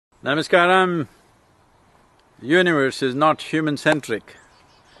Namaskaram. Universe is not human-centric.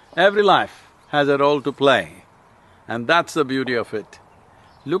 Every life has a role to play, and that's the beauty of it.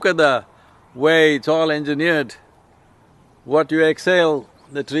 Look at the way it's all engineered. What you exhale,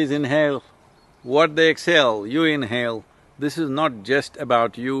 the trees inhale. What they exhale, you inhale. This is not just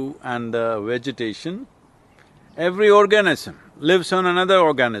about you and the vegetation. Every organism lives on another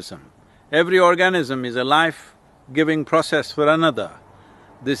organism. Every organism is a life-giving process for another.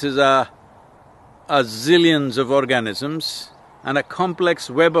 This is a zillions of organisms and a complex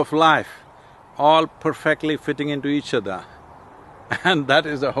web of life, all perfectly fitting into each other. And that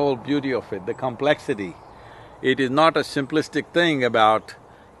is the whole beauty of it, the complexity. It is not a simplistic thing about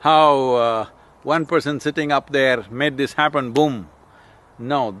how one person sitting up there made this happen, boom.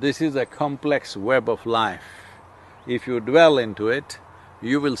 No, this is a complex web of life. If you dwell into it,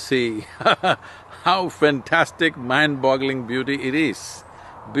 you will see how fantastic, mind-boggling beauty it is.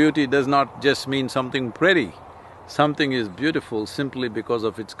 Beauty does not just mean something pretty. Something is beautiful simply because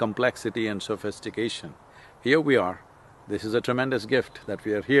of its complexity and sophistication. Here we are. This is a tremendous gift that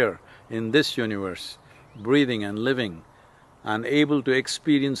we are here in this universe, breathing and living and able to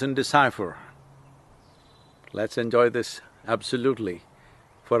experience and decipher. Let's enjoy this absolutely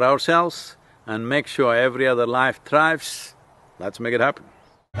for ourselves and make sure every other life thrives. Let's make it happen.